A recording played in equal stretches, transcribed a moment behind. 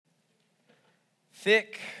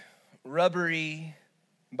thick, rubbery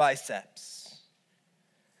biceps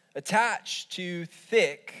attached to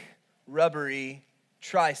thick, rubbery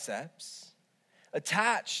triceps,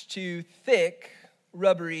 attached to thick,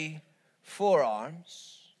 rubbery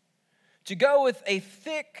forearms, to go with a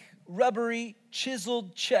thick, rubbery,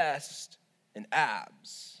 chiseled chest and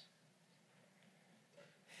abs.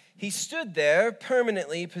 He stood there,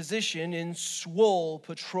 permanently positioned in swole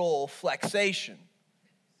patrol flexation.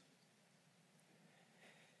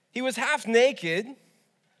 He was half naked,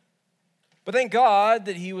 but thank God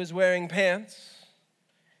that he was wearing pants,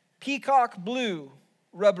 peacock blue,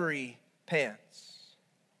 rubbery pants.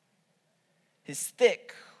 His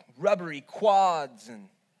thick, rubbery quads and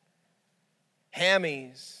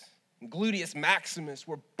hammies and gluteus maximus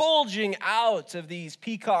were bulging out of these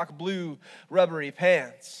peacock blue, rubbery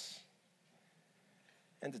pants.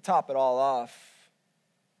 And to top it all off,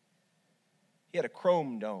 he had a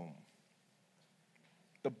chrome dome.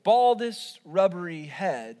 The baldest rubbery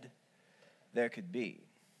head there could be.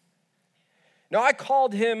 Now, I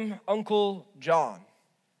called him Uncle John.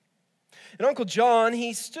 And Uncle John,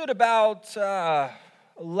 he stood about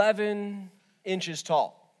 11 inches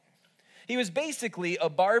tall. He was basically a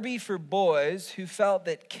Barbie for boys who felt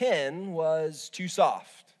that Ken was too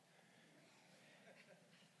soft.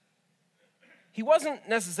 He wasn't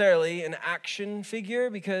necessarily an action figure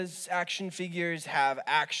because action figures have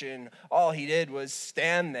action. All he did was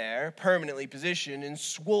stand there, permanently positioned in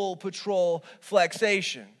swole patrol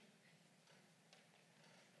flexation.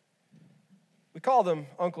 We called him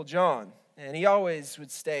Uncle John, and he always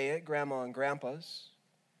would stay at Grandma and Grandpa's,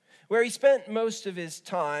 where he spent most of his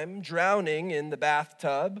time drowning in the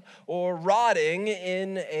bathtub or rotting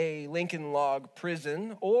in a Lincoln log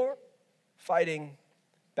prison or fighting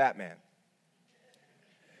Batman.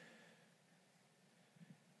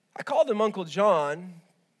 I called him Uncle John,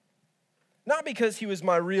 not because he was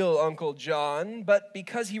my real Uncle John, but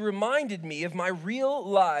because he reminded me of my real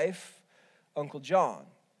life Uncle John,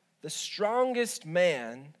 the strongest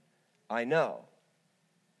man I know.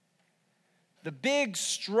 The big,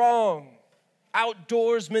 strong,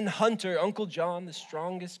 outdoorsman hunter, Uncle John, the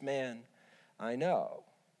strongest man I know.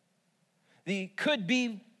 The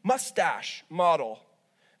could-be mustache model,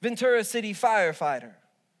 Ventura City firefighter.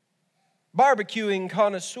 Barbecuing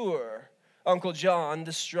connoisseur, Uncle John,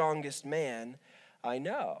 the strongest man I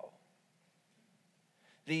know.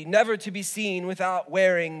 The never to be seen without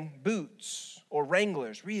wearing boots or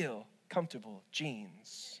Wranglers, real comfortable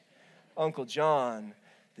jeans. Uncle John,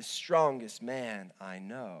 the strongest man I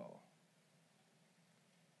know.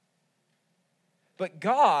 But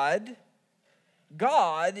God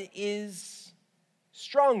is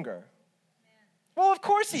stronger. Well, of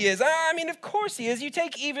course he is. Of course he is. You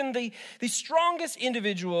take even the strongest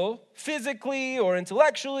individual, physically or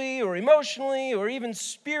intellectually or emotionally or even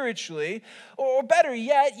spiritually, or better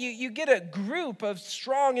yet, you get a group of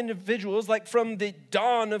strong individuals like from the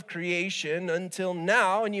dawn of creation until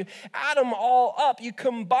now, and you add them all up, you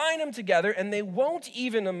combine them together, and they won't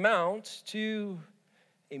even amount to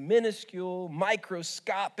a minuscule,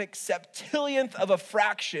 microscopic septillionth of a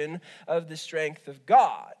fraction of the strength of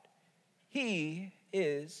God. He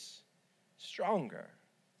is stronger.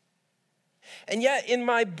 And yet, in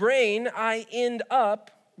my brain, I end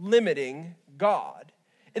up limiting God.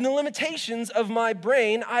 In the limitations of my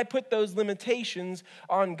brain, I put those limitations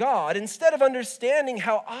on God. Instead of understanding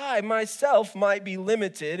how I myself might be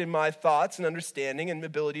limited in my thoughts and understanding and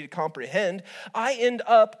ability to comprehend, I end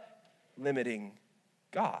up limiting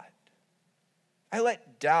God. I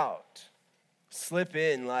let doubt slip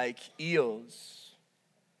in like eels.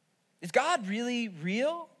 Is God really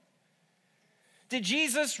real? Did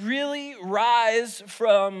Jesus really rise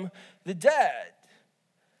from the dead?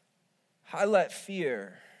 I let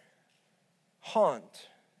fear haunt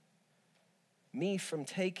me from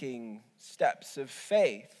taking steps of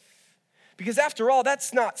faith. Because after all,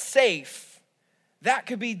 that's not safe. That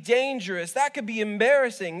could be dangerous. That could be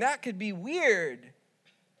embarrassing. That could be weird.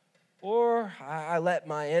 Or I let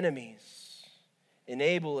my enemies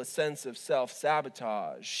enable a sense of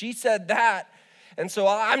self-sabotage. She said that, and so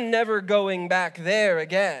I'm never going back there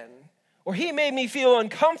again. Or he made me feel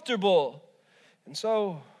uncomfortable, and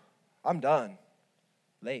so I'm done.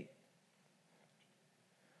 Late.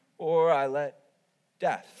 Or I let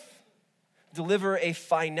death deliver a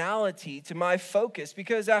finality to my focus,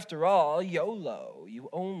 because after all, YOLO, you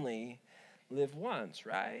only live once,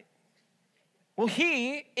 right? Well,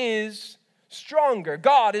 he is stronger.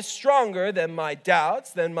 God is stronger than my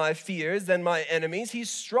doubts, than my fears, than my enemies. He's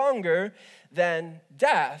stronger than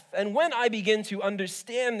death. And when I begin to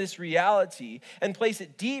understand this reality and place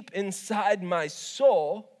it deep inside my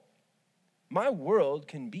soul, my world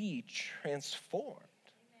can be transformed.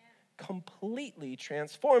 Completely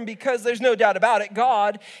transformed, because there's no doubt about it,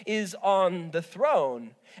 God is on the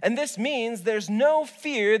throne. And this means there's no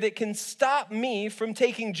fear that can stop me from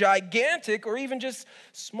taking gigantic or even just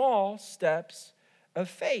small steps of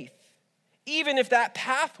faith, even if that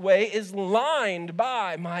pathway is lined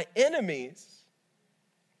by my enemies.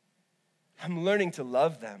 I'm learning to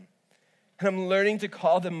love them, and I'm learning to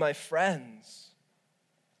call them my friends.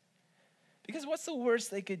 Because what's the worst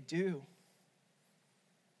they could do?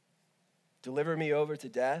 Deliver me over to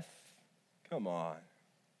death? Come on.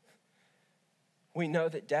 We know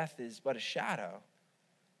that death is but a shadow,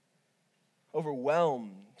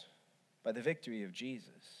 overwhelmed by the victory of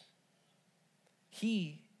Jesus.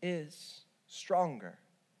 He is stronger.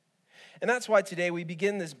 And that's why today we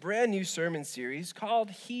begin this brand new sermon series called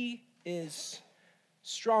He is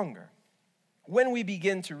Stronger. When we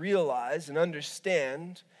begin to realize and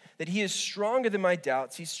understand that He is stronger than my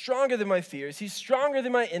doubts, He's stronger than my fears, He's stronger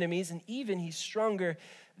than my enemies, and even He's stronger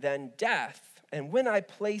than death. And when I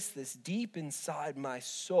place this deep inside my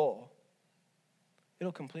soul,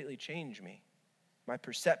 it'll completely change me. My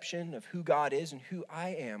perception of who God is and who I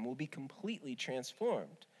am will be completely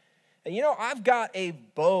transformed. And I've got a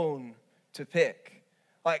bone to pick,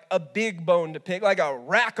 like a big bone to pick, like a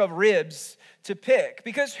rack of ribs to pick.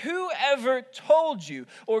 Because whoever told you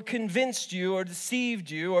or convinced you or deceived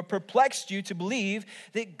you or perplexed you to believe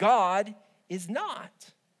that God is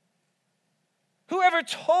not? Whoever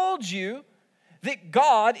told you that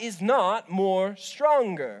God is not more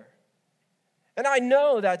stronger? And I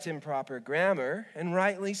know that's improper grammar, and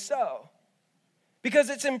rightly so. Because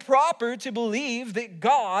it's improper to believe that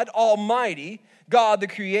God Almighty, God the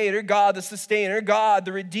Creator, God the Sustainer, God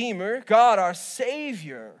the Redeemer, God our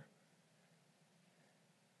Savior,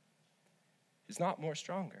 is not more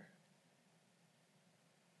stronger.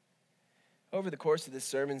 Over the course of this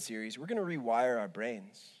sermon series, we're going to rewire our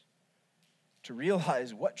brains to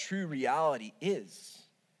realize what true reality is,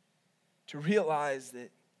 to realize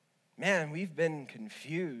that, man, we've been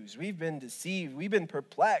confused, we've been deceived, we've been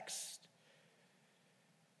perplexed.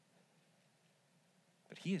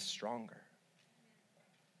 But He is stronger.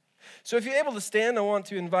 So if you're able to stand, I want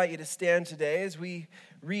to invite you to stand today as we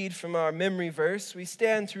read from our memory verse. We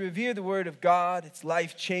stand to revere the Word of God. It's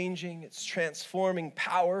life-changing. It's transforming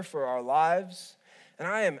power for our lives. And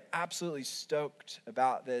I am absolutely stoked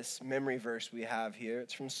about this memory verse we have here.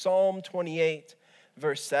 It's from Psalm 28,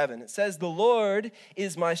 verse 7. It says, "The Lord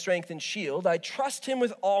is my strength and shield. I trust Him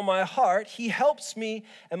with all my heart. He helps me,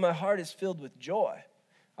 and my heart is filled with joy.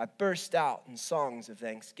 I burst out in songs of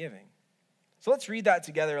thanksgiving." So let's read that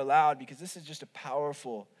together aloud, because this is just a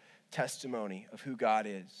powerful testimony of who God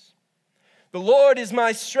is. "The Lord is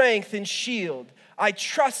my strength and shield. I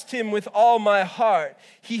trust Him with all my heart.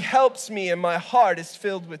 He helps me, and my heart is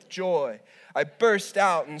filled with joy. I burst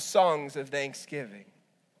out in songs of thanksgiving."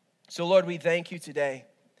 So Lord, we thank You today.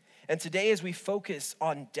 And today, as we focus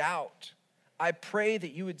on doubt, I pray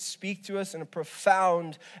that You would speak to us in a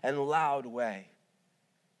profound and loud way.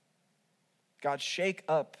 God, shake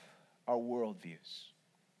up our worldviews.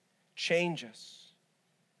 Change us.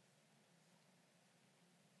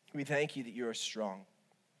 We thank You that You are strong.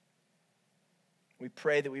 We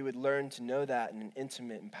pray that we would learn to know that in an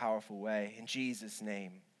intimate and powerful way. In Jesus'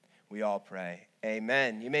 name, we all pray.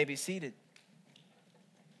 Amen. You may be seated.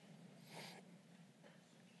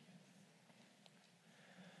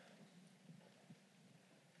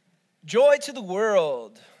 Joy to the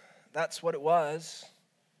world. That's what it was.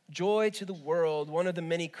 Joy to the world, one of the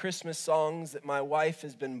many Christmas songs that my wife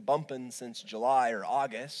has been bumping since July or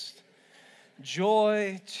August.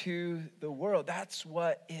 Joy to the world, that's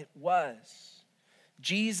what it was.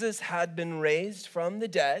 Jesus had been raised from the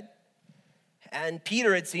dead, and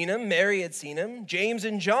Peter had seen Him, Mary had seen Him, James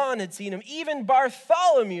and John had seen Him, even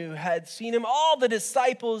Bartholomew had seen Him, all the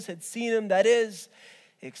disciples had seen Him, that is,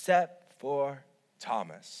 except for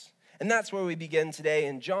Thomas. And that's where we begin today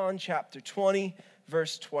in John chapter 20,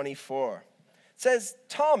 verse 24. It says,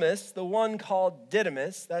 Thomas, the one called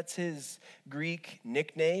Didymus, that's his Greek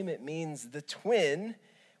nickname, it means the twin,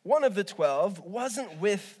 one of the 12, wasn't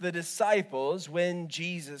with the disciples when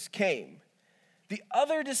Jesus came. The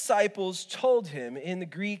other disciples told Him, in the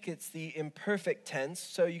Greek it's the imperfect tense,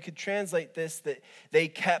 so you could translate this that they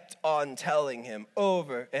kept on telling Him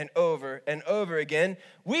over and over and over again,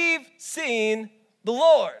 "We've seen the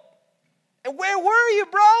Lord." And where were you,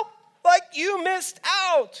 bro? Like, you missed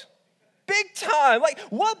out. Big time. Like,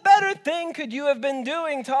 what better thing could you have been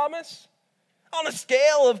doing, Thomas? On a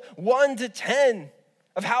scale of 1 to 10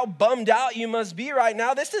 of how bummed out you must be right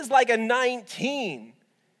now, this is like a 19.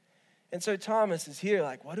 And so Thomas is here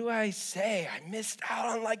like, what do I say? I missed out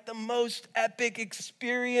on like the most epic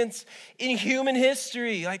experience in human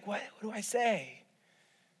history. Like, what do I say?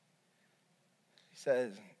 He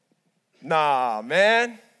says, nah,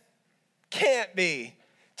 man, can't be.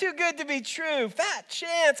 Too good to be true. Fat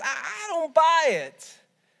chance. I don't buy it.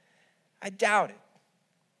 I doubt it.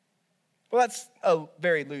 Well, that's a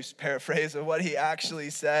very loose paraphrase of what he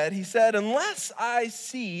actually said. He said, unless I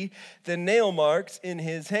see the nail marks in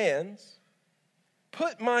his hands,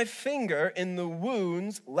 put my finger in the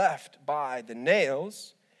wounds left by the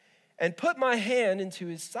nails, and put my hand into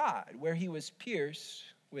his side where he was pierced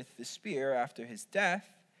with the spear after his death,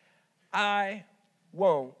 I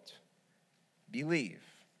won't believe.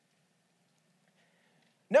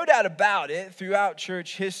 No doubt about it, throughout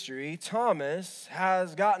church history, Thomas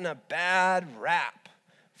has gotten a bad rap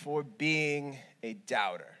for being a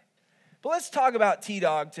doubter. But let's talk about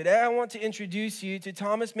T-Dog today. I want to introduce you to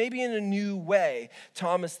Thomas maybe in a new way.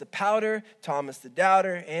 Thomas the Powder, Thomas the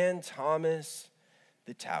Doubter, and Thomas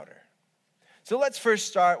the Touter. So let's first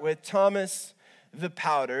start with Thomas the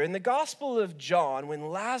Powder. In the Gospel of John, when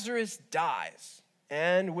Lazarus dies,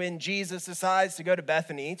 and when Jesus decides to go to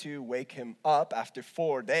Bethany to wake him up after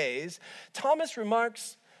 4 days, Thomas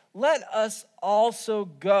remarks, let us also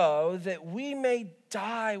go that we may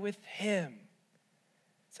die with him.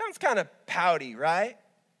 Sounds kind of pouty, right?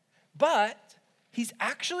 But he's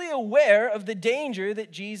actually aware of the danger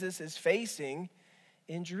that Jesus is facing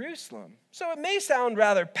in Jerusalem. So it may sound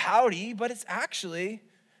rather pouty, but it's actually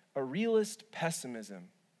a realist pessimism.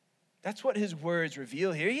 That's what his words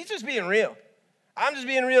reveal here. He's just being real. I'm just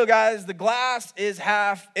being real, guys. The glass is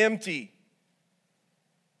half empty.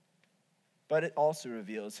 But it also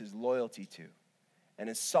reveals his loyalty to and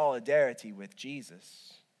his solidarity with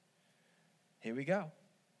Jesus. Here we go.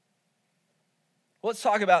 Let's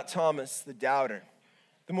talk about Thomas the Doubter,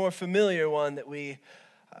 the more familiar one that we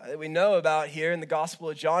know about here in the Gospel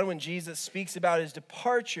of John when Jesus speaks about his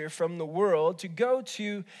departure from the world to go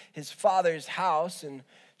to his Father's house. And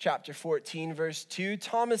chapter 14, verse 2,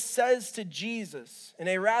 Thomas says to Jesus in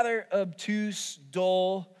a rather obtuse,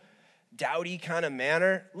 dull, dowdy kind of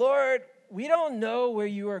manner, Lord, we don't know where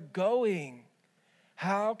you are going.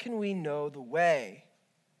 How can we know the way?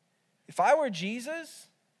 If I were Jesus,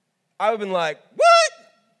 I would have been like, what?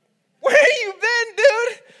 Where you been,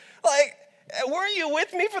 dude? Like, weren't you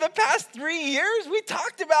with me for the past 3 years? We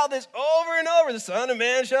talked about this over and over. The Son of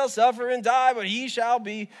Man shall suffer and die, but he shall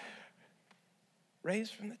be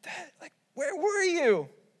raised from the dead. Like, where were you?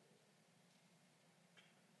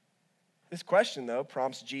 This question, though,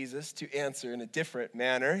 prompts Jesus to answer in a different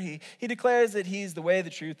manner. He declares that he's the way, the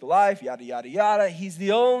truth, the life, yada, yada, yada. He's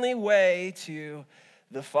the only way to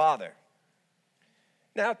the Father.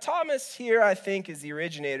 Now, Thomas here, I think, is the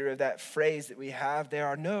originator of that phrase that we have, there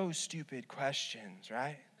are no stupid questions,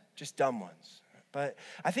 right? Just dumb ones. But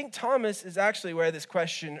I think Thomas is actually where this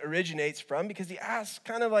question originates from because he asks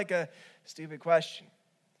kind of like a stupid question.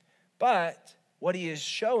 But what he is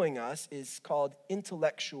showing us is called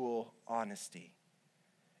intellectual honesty.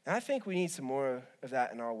 And I think we need some more of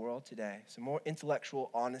that in our world today, some more intellectual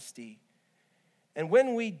honesty. And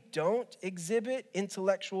when we don't exhibit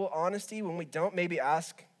intellectual honesty, when we don't maybe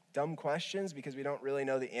ask dumb questions because we don't really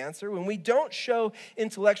know the answer, when we don't show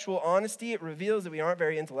intellectual honesty, it reveals that we aren't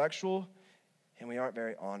very intellectual and we aren't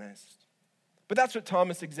very honest. But that's what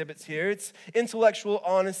Thomas exhibits here. It's intellectual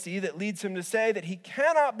honesty that leads him to say that he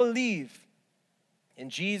cannot believe in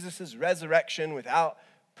Jesus' resurrection without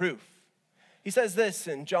proof. He says this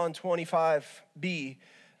in John 25b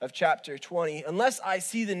of chapter 20, unless I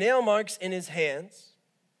see the nail marks in his hands,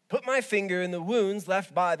 put my finger in the wounds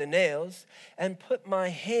left by the nails, and put my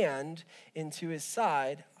hand into his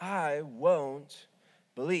side, I won't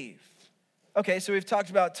believe. Okay, so we've talked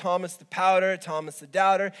about Thomas the Powder, Thomas the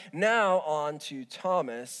Doubter. Now on to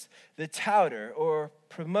Thomas the Touter or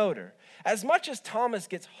promoter. As much as Thomas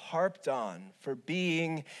gets harped on for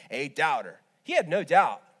being a doubter, he had no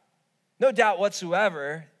doubt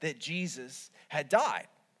whatsoever that Jesus had died.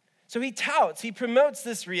 So he touts, he promotes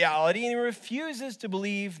this reality, and he refuses to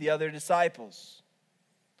believe the other disciples.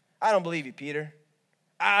 I don't believe you, Peter.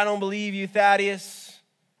 I don't believe you, Thaddeus.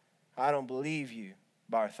 I don't believe you,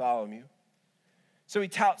 Bartholomew. So he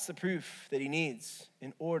touts the proof that he needs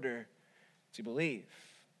in order to believe.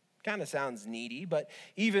 Kind of sounds needy, but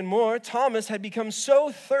even more, Thomas had become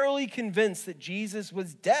so thoroughly convinced that Jesus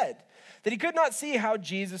was dead that he could not see how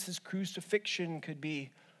Jesus' crucifixion could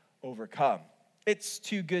be overcome. It's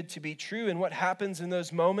too good to be true, and what happens in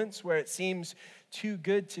those moments where it seems too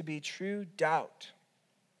good to be true? Doubt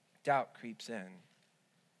creeps in.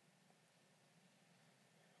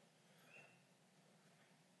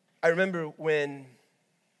 I remember when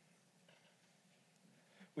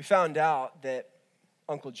we found out that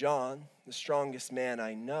Uncle John, the strongest man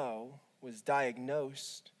I know, was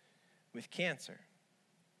diagnosed with cancer.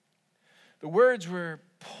 The words were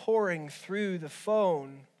pouring through the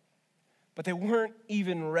phone, but they weren't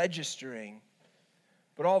even registering.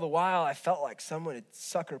 But all the while, I felt like someone had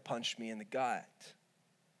sucker punched me in the gut.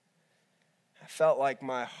 I felt like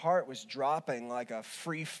my heart was dropping like a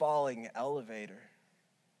free-falling elevator.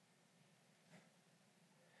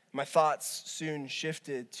 My thoughts soon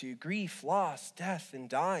shifted to grief, loss, death, and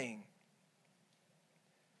dying.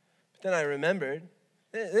 But then I remembered,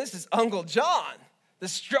 this is Uncle John, the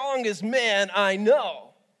strongest man I know.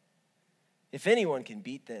 If anyone can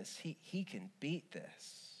beat this, he can beat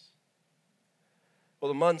this.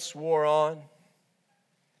 Well, the months wore on,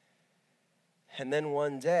 and then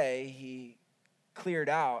one day he cleared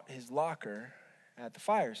out his locker at the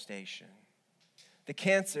fire station. The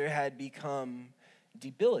cancer had become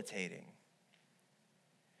debilitating.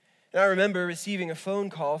 And I remember receiving a phone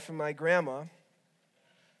call from my grandma,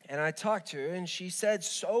 and I talked to her, and she said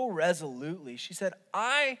so resolutely, she said,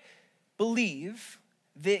 I believe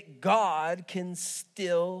that God can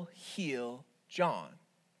still heal John.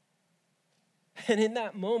 And in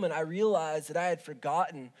that moment, I realized that I had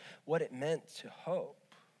forgotten what it meant to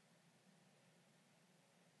hope.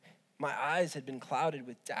 My eyes had been clouded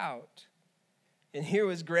with doubt. And here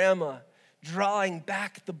was Grandma drawing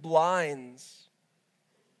back the blinds,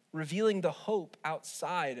 revealing the hope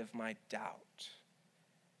outside of my doubt.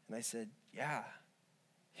 And I said, yeah,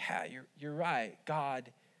 you're right.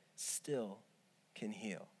 God still can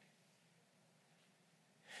heal.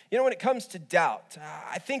 You know, when it comes to doubt,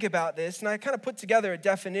 I think about this and I kind of put together a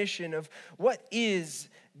definition of what is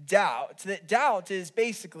doubt. That doubt is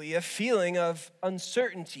basically a feeling of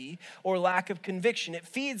uncertainty or lack of conviction. It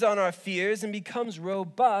feeds on our fears and becomes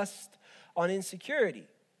robust on insecurity.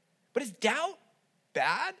 But is doubt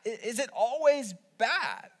bad? Is it always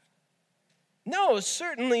bad? No,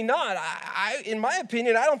 certainly not. In my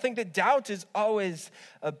opinion, I don't think that doubt is always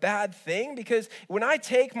a bad thing, because when I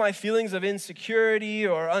take my feelings of insecurity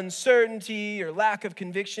or uncertainty or lack of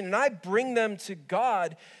conviction and I bring them to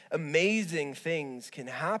God, amazing things can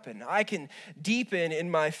happen. I can deepen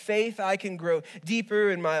in my faith. I can grow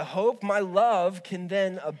deeper in my hope. My love can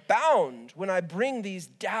then abound when I bring these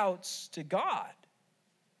doubts to God.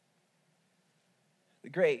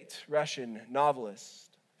 The great Russian novelist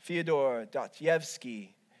Fyodor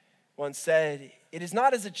Dostoevsky once said, "It is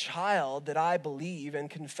not as a child that I believe and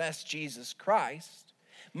confess Jesus Christ.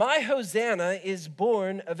 My Hosanna is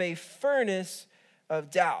born of a furnace of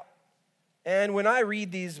doubt." And when I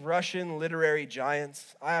read these Russian literary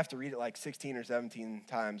giants, I have to read it like 16 or 17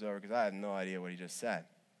 times over because I have no idea what he just said.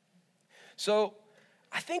 So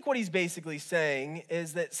I think what he's basically saying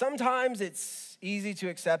is that sometimes it's easy to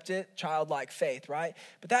accept it, childlike faith, right?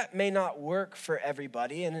 But that may not work for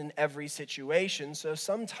everybody and in every situation. So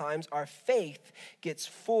sometimes our faith gets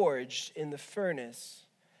forged in the furnace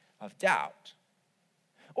of doubt.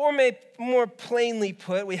 Or more plainly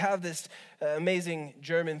put, we have this amazing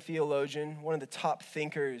German theologian, one of the top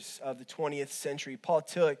thinkers of the 20th century, Paul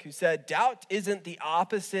Tillich, who said, doubt isn't the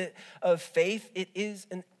opposite of faith, it is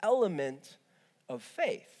an element of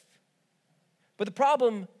faith. But the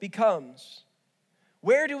problem becomes,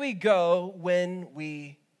 where do we go when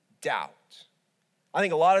we doubt? I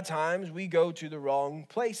think a lot of times we go to the wrong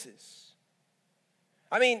places.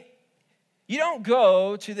 I mean, you don't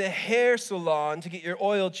go to the hair salon to get your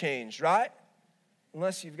oil changed, right?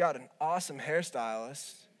 Unless you've got an awesome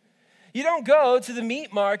hairstylist. You don't go to the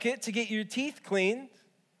meat market to get your teeth cleaned.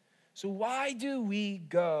 So why do we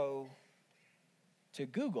go to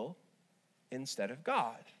Google instead of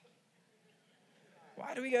God?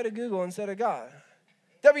 Why do we go to Google instead of God?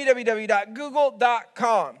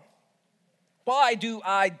 www.google.com. Why do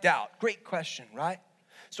I doubt? Great question, right?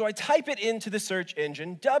 So I type it into the search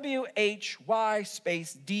engine, WHY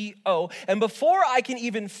space DO, and before I can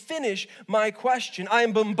even finish my question, I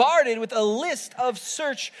am bombarded with a list of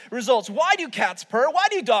search results. Why do cats purr? Why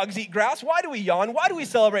do dogs eat grass? Why do we yawn? Why do we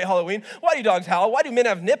celebrate Halloween? Why do dogs howl? Why do men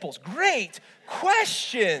have nipples? Great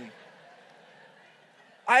question.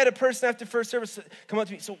 I had a person after first service come up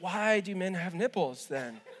to me, so why do men have nipples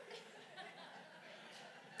then?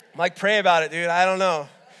 I'm like, pray about it, dude. I don't know.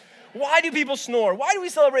 Why do people snore? Why do we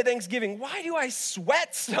celebrate Thanksgiving? Why do I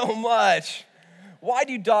sweat so much? Why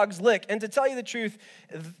do dogs lick? And to tell you the truth,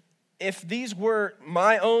 if these were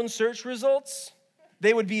my own search results,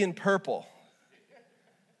 they would be in purple.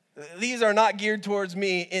 These are not geared towards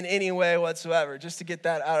me in any way whatsoever, just to get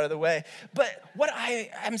that out of the way. But what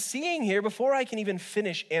I am seeing here, before I can even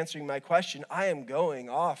finish answering my question, I am going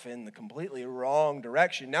off in the completely wrong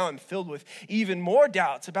direction. Now I'm filled with even more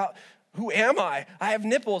doubts about who am I? I have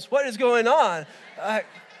nipples. What is going on?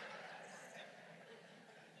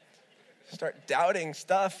 Start doubting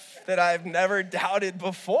stuff that I've never doubted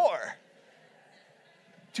before.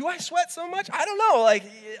 Do I sweat so much? I don't know. Like,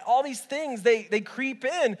 all these things, they creep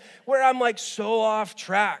in where I'm like so off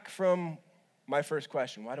track from my first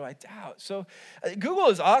question. Why do I doubt? So Google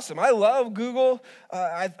is awesome. I love Google.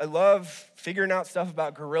 I love figuring out stuff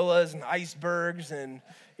about gorillas and icebergs and,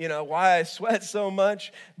 why I sweat so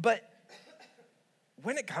much. But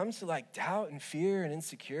when it comes to like doubt and fear and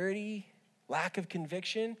insecurity, lack of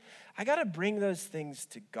conviction, I got to bring those things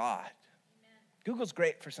to God. Amen. Google's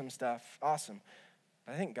great for some stuff. Awesome.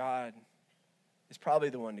 I think God is probably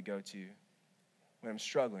the one to go to when I'm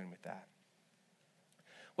struggling with that.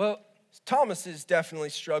 Well, Thomas is definitely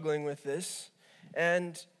struggling with this,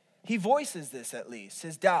 and he voices this at least,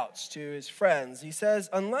 his doubts to his friends. He says,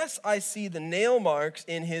 unless I see the nail marks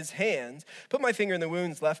in his hands, put my finger in the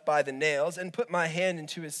wounds left by the nails, and put my hand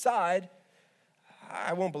into his side,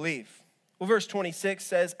 I won't believe. Well, verse 26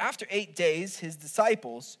 says, after 8 days, his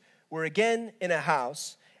disciples were again in a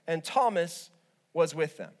house, and Thomas was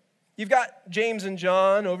with them. You've got James and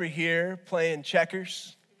John over here playing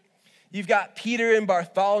checkers. You've got Peter and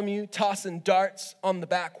Bartholomew tossing darts on the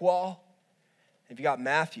back wall. And you've got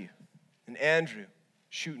Matthew and Andrew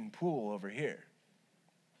shooting pool over here.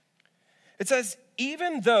 It says,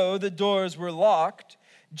 even though the doors were locked,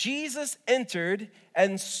 Jesus entered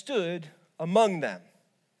and stood among them.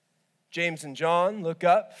 James and John look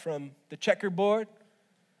up from the checkerboard.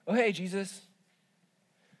 Oh, hey, Jesus.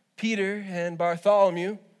 Peter and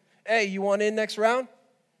Bartholomew, hey, you want in next round?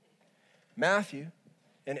 Matthew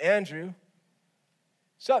and Andrew,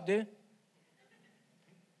 what's up, dude?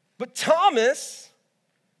 But Thomas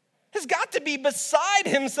has got to be beside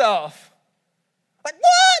himself. Like,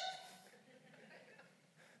 what?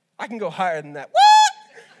 I can go higher than that.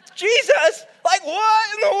 What? Jesus, like,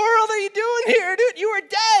 what in the world are you doing here, dude? You were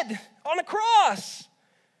dead on a cross,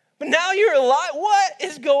 but now you're alive. What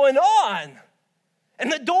is going on?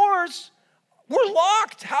 And the doors were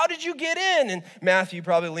locked. How did you get in? And Matthew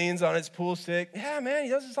probably leans on his pool stick. Yeah, man, he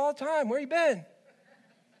does this all the time. Where you been?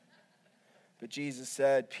 But Jesus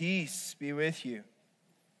said, peace be with you.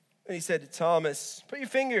 And he said to Thomas, put your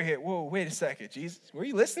finger here. Whoa, wait a second, Jesus. Were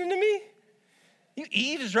you listening to me? You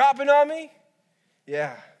eavesdropping on me?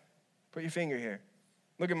 Yeah, put your finger here.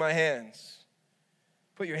 Look at my hands.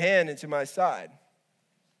 Put your hand into my side.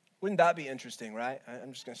 Wouldn't that be interesting, right?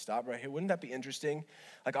 I'm just going to stop right here. Wouldn't that be interesting?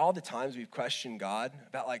 Like all the times we've questioned God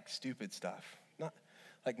about like stupid stuff, not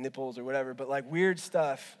like nipples or whatever, but like weird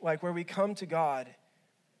stuff, like where we come to God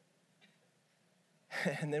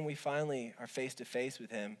and then we finally are face to face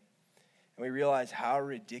with him and we realize how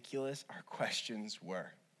ridiculous our questions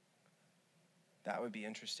were. That would be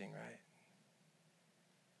interesting, right?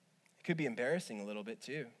 It could be embarrassing a little bit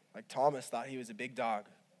too. Like Thomas thought he was a big dog,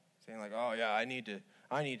 saying like, oh yeah, I need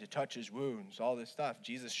to touch his wounds, all this stuff.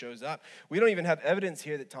 Jesus shows up. We don't even have evidence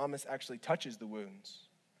here that Thomas actually touches the wounds.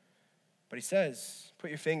 But he says, put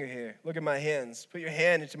your finger here. Look at my hands. Put your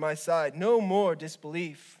hand into my side. No more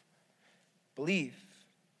disbelief. Believe.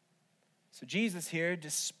 So Jesus here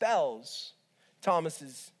dispels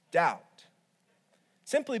Thomas's doubt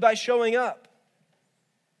simply by showing up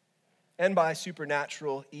and by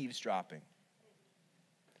supernatural eavesdropping.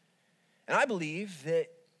 And I believe that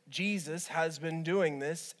Jesus has been doing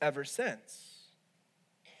this ever since.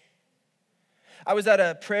 I was at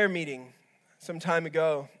a prayer meeting some time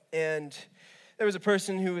ago, and there was a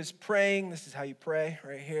person who was praying. This is how you pray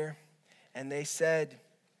right here. And they said,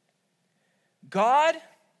 God,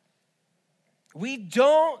 we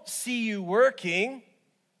don't see you working,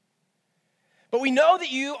 but we know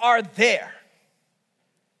that you are there.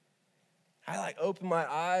 I opened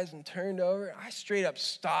my eyes and turned over. I straight up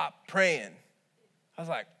stopped praying. I was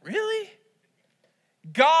like, really?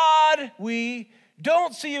 God, we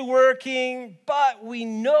don't see you working, but we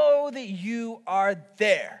know that you are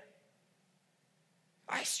there.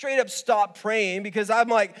 I straight up stopped praying because I'm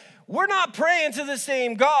like, we're not praying to the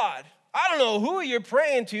same God. I don't know who you're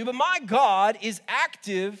praying to, but my God is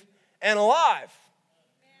active and alive.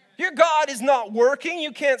 Your God is not working.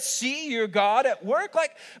 You can't see your God at work.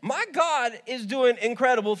 Like, my God is doing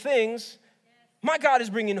incredible things. My God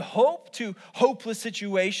is bringing hope to hopeless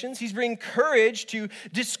situations. He's bringing courage to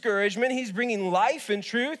discouragement. He's bringing life and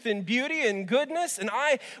truth and beauty and goodness. And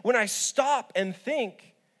when I stop and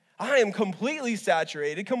think, I am completely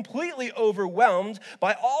saturated, completely overwhelmed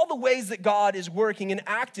by all the ways that God is working and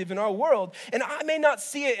active in our world. And I may not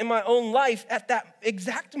see it in my own life at that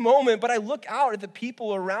exact moment, but I look out at the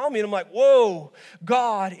people around me and I'm like, whoa,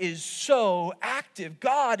 God is so active.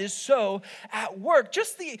 God is so at work.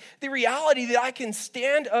 Just the reality that I can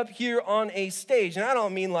stand up here on a stage. And I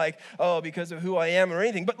don't mean like, oh, because of who I am or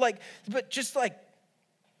anything, but just like,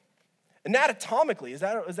 anatomically, is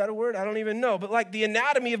that a word? I don't even know. But like the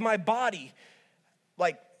anatomy of my body,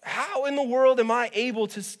 like how in the world am I able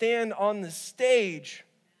to stand on the stage?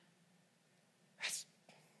 That's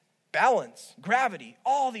balance, gravity,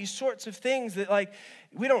 all these sorts of things that like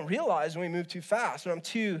we don't realize when we move too fast, when I'm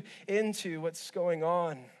too into what's going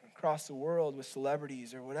on across the world with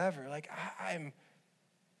celebrities or whatever. Like I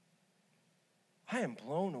am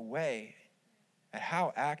blown away at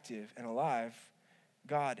how active and alive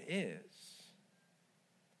God is.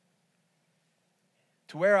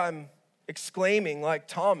 To where I'm exclaiming like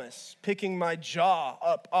Thomas, picking my jaw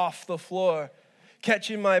up off the floor,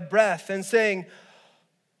 catching my breath and saying,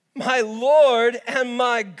 "My Lord and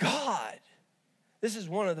my God." This is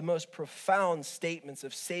one of the most profound statements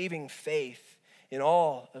of saving faith in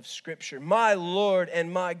all of Scripture. My Lord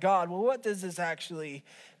and my God. Well, what does this actually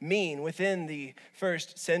mean within the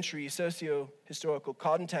first century socio-historical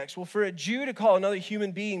context? Well, for a Jew to call another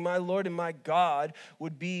human being my Lord and my God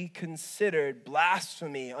would be considered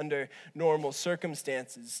blasphemy under normal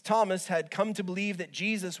circumstances. Thomas had come to believe that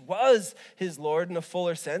Jesus was his Lord in a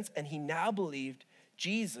fuller sense, and he now believed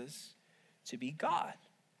Jesus to be God.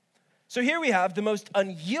 So here we have the most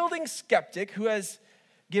unyielding skeptic who has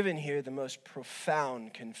given here the most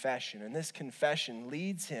profound confession. And this confession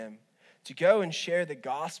leads him to go and share the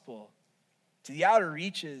gospel to the outer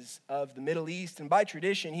reaches of the Middle East. And by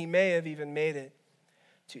tradition, he may have even made it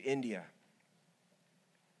to India.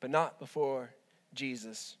 But not before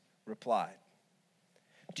Jesus replied.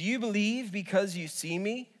 "Do you believe because you see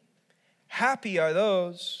me? Happy are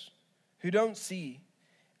those who don't see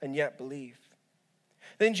and yet believe."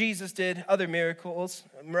 Then Jesus did other miracles,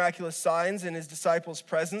 miraculous signs in his disciples'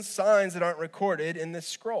 presence, signs that aren't recorded in this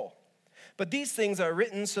scroll. But these things are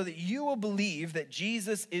written so that you will believe that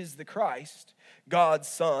Jesus is the Christ, God's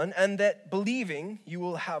Son, and that believing you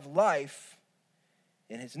will have life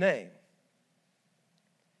in his name.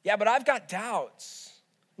 Yeah, but I've got doubts,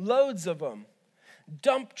 loads of them,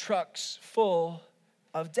 dump trucks full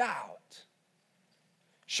of doubt.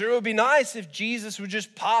 Sure, it would be nice if Jesus would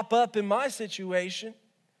just pop up in my situation.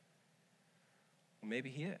 Well,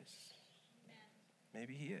 maybe he is.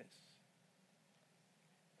 Maybe he is.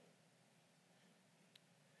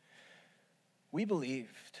 We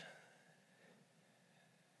believed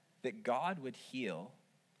that God would heal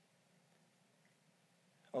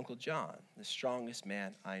Uncle John, the strongest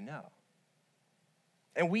man I know.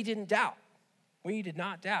 And we didn't doubt. We did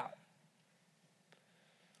not doubt.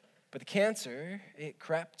 But the cancer, it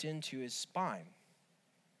crept into his spine.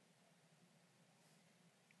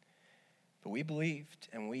 But we believed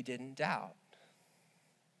and we didn't doubt.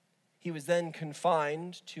 He was then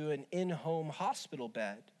confined to an in-home hospital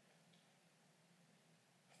bed.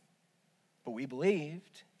 But we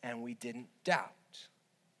believed and we didn't doubt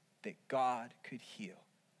that God could heal.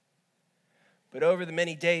 But over the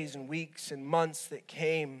many days and weeks and months that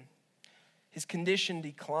came, his condition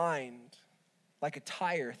declined like a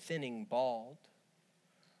tire thinning bald,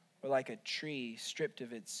 or like a tree stripped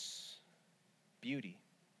of its beauty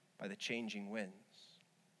by the changing winds.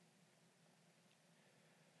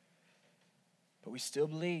 But we still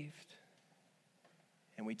believed,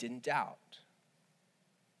 and we didn't doubt.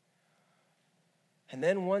 And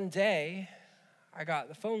then one day, I got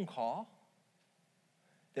the phone call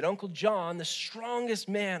that Uncle John, the strongest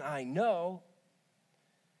man I know,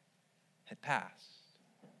 had passed.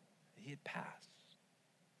 He had passed.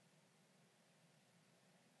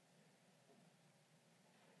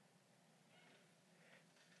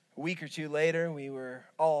 A week or two later, we were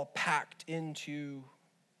all packed into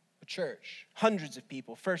a church. Hundreds of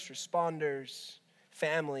people, first responders,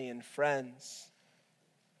 family, and friends.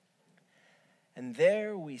 And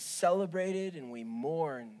there we celebrated and we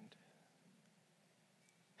mourned.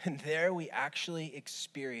 And there we actually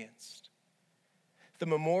experienced the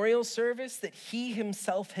memorial service that he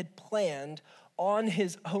himself had planned on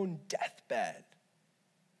his own deathbed.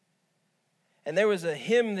 And there was a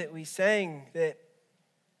hymn that we sang that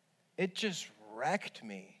it just wrecked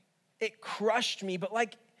me. It crushed me, but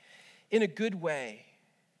like in a good way,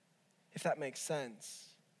 if that makes sense.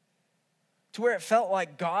 To where it felt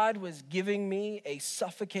like God was giving me a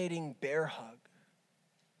suffocating bear hug.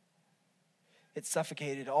 It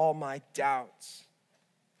suffocated all my doubts.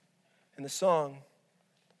 And the song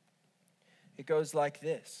It goes like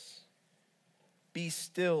this. Be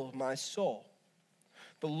still, my soul.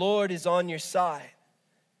 The Lord is on your side.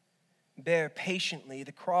 Bear patiently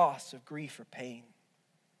the cross of grief or pain.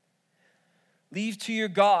 Leave to your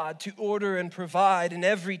God to order and provide. In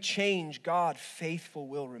every change, God faithful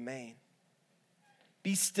will remain.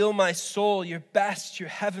 Be still, my soul, your best, your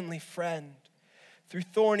heavenly friend. Through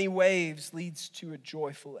thorny waves leads to a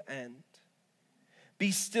joyful end.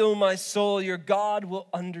 Be still, my soul, your God will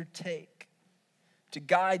undertake to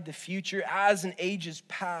guide the future as in ages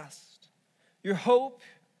past. Your hope,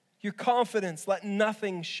 your confidence, let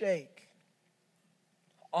nothing shake.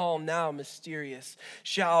 All now mysterious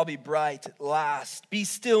shall be bright at last. Be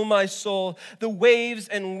still, my soul. The waves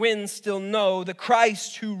and winds still know the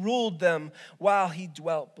Christ who ruled them while he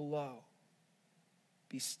dwelt below.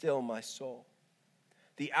 Be still, my soul.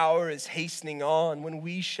 The hour is hastening on when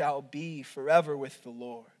we shall be forever with the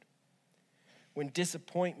Lord. When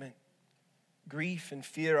disappointment, grief, and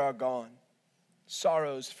fear are gone,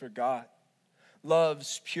 sorrows forgot,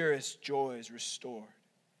 love's purest joys restored.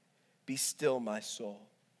 Be still, my soul.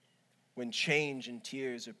 When change and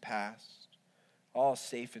tears are past, all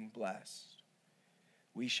safe and blessed,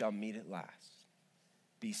 we shall meet at last.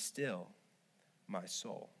 Be still, my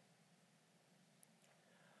soul.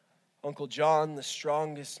 Uncle John, the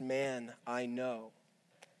strongest man I know,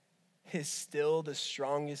 is still the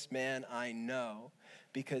strongest man I know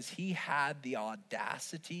because he had the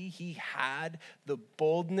audacity, he had the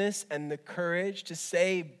boldness and the courage to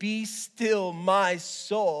say, be still, my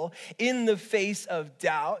soul, in the face of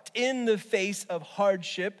doubt, in the face of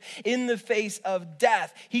hardship, in the face of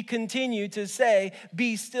death. He continued to say,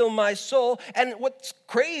 be still, my soul. And what's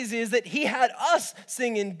crazy is that he had us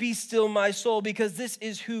singing, be still, my soul, because this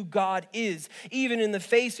is who God is. Even in the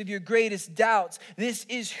face of your greatest doubts, this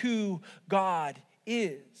is who God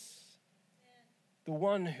is. The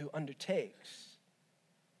one who undertakes,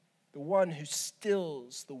 the one who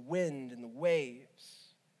stills the wind and the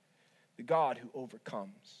waves, the God who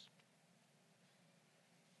overcomes.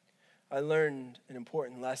 I learned an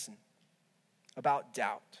important lesson about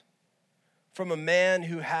doubt from a man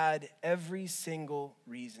who had every single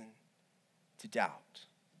reason to doubt.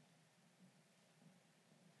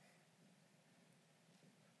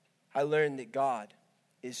 I learned that God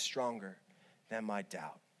is stronger than my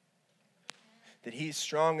doubt. That he's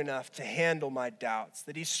strong enough to handle my doubts,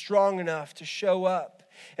 that he's strong enough to show up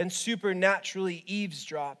and supernaturally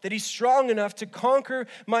eavesdrop, that he's strong enough to conquer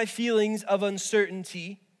my feelings of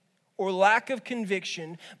uncertainty or lack of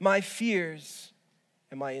conviction, my fears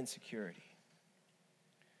and my insecurity.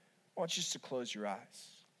 I want you just to close your eyes.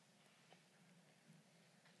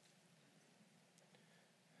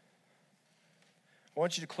 I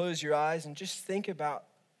want you to close your eyes and just think about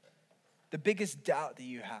the biggest doubt that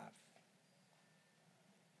you have.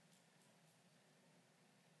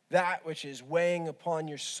 That which is weighing upon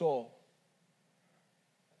your soul.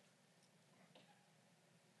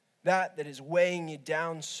 That is weighing you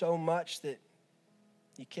down so much that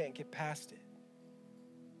you can't get past it.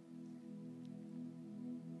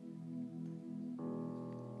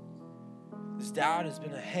 This doubt has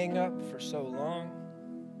been a hang-up for so long.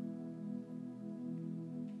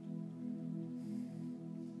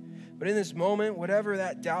 But in this moment, whatever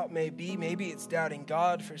that doubt may be, maybe it's doubting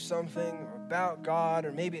God for something or about God,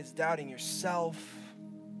 or maybe it's doubting yourself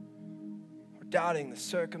or doubting the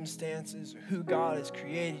circumstances or who God has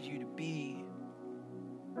created you to be.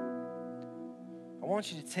 I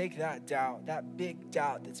want you to take that doubt, that big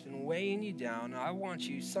doubt that's been weighing you down, and I want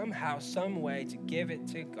you somehow, some way to give it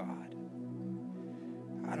to God.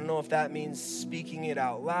 I don't know if that means speaking it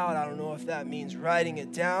out loud. I don't know if that means writing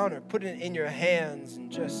it down or putting it in your hands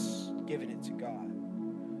and just giving it to God.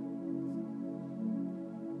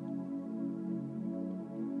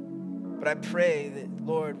 But I pray that,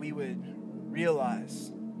 Lord, we would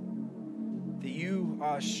realize that you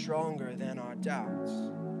are stronger than our doubts,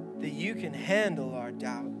 that you can handle our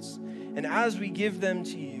doubts. And as we give them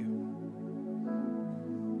to you,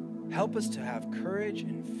 help us to have courage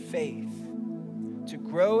and faith to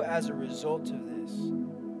grow as a result of this.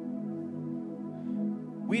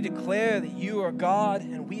 We declare that you are God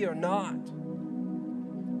and we are not.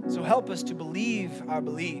 So help us to believe our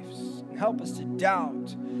beliefs and help us to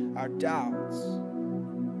doubt our doubts.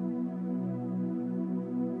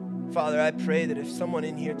 Father, I pray that if someone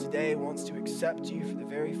in here today wants to accept you for the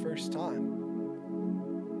very first time,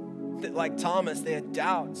 that like Thomas, they had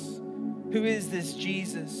doubts. Who is this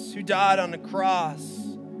Jesus who died on the cross?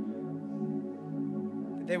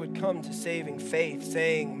 They would come to saving faith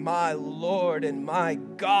saying, my Lord and my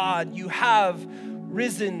God, you have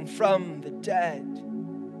risen from the dead,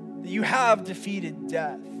 that you have defeated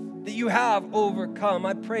death. that you have overcome.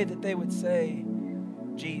 I pray that they would say,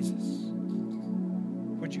 Jesus,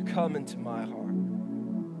 would you come into my heart?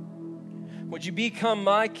 Would you become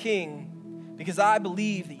my king, because I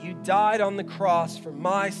believe that you died on the cross for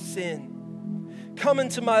my sin. Come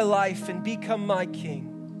into my life and become my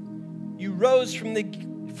king. You rose from the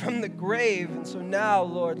grave, and so now,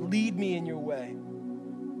 Lord, lead me in your way.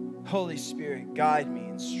 Holy Spirit, guide me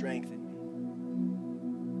and strengthen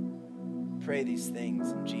me. Pray these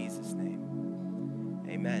things in Jesus' name.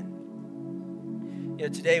 Amen. You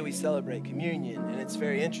know, today we celebrate communion, and it's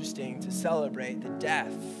very interesting to celebrate the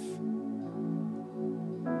death.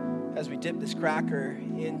 As we dip this cracker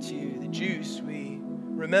into the juice, we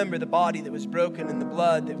remember the body that was broken and the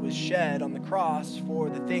blood that was shed on the cross for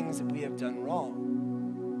the things that we have done wrong.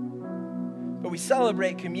 But we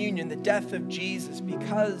celebrate communion, the death of Jesus,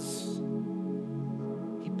 because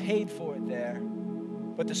he paid for it there.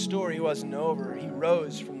 But the story wasn't over. He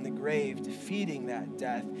rose from the grave, defeating that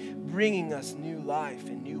death, bringing us new life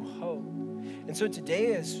and new hope. And so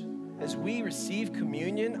today, as we receive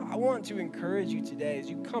communion, I want to encourage you today, as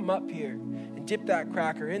you come up here and dip that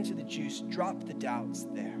cracker into the juice, drop the doubts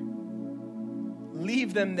there.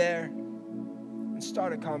 Leave them there and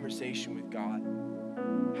start a conversation with God.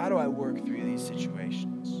 How do I work through these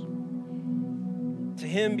situations? To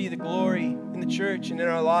him be the glory in the church and in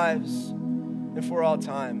our lives and for all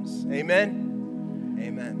times. Amen?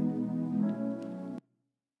 Amen.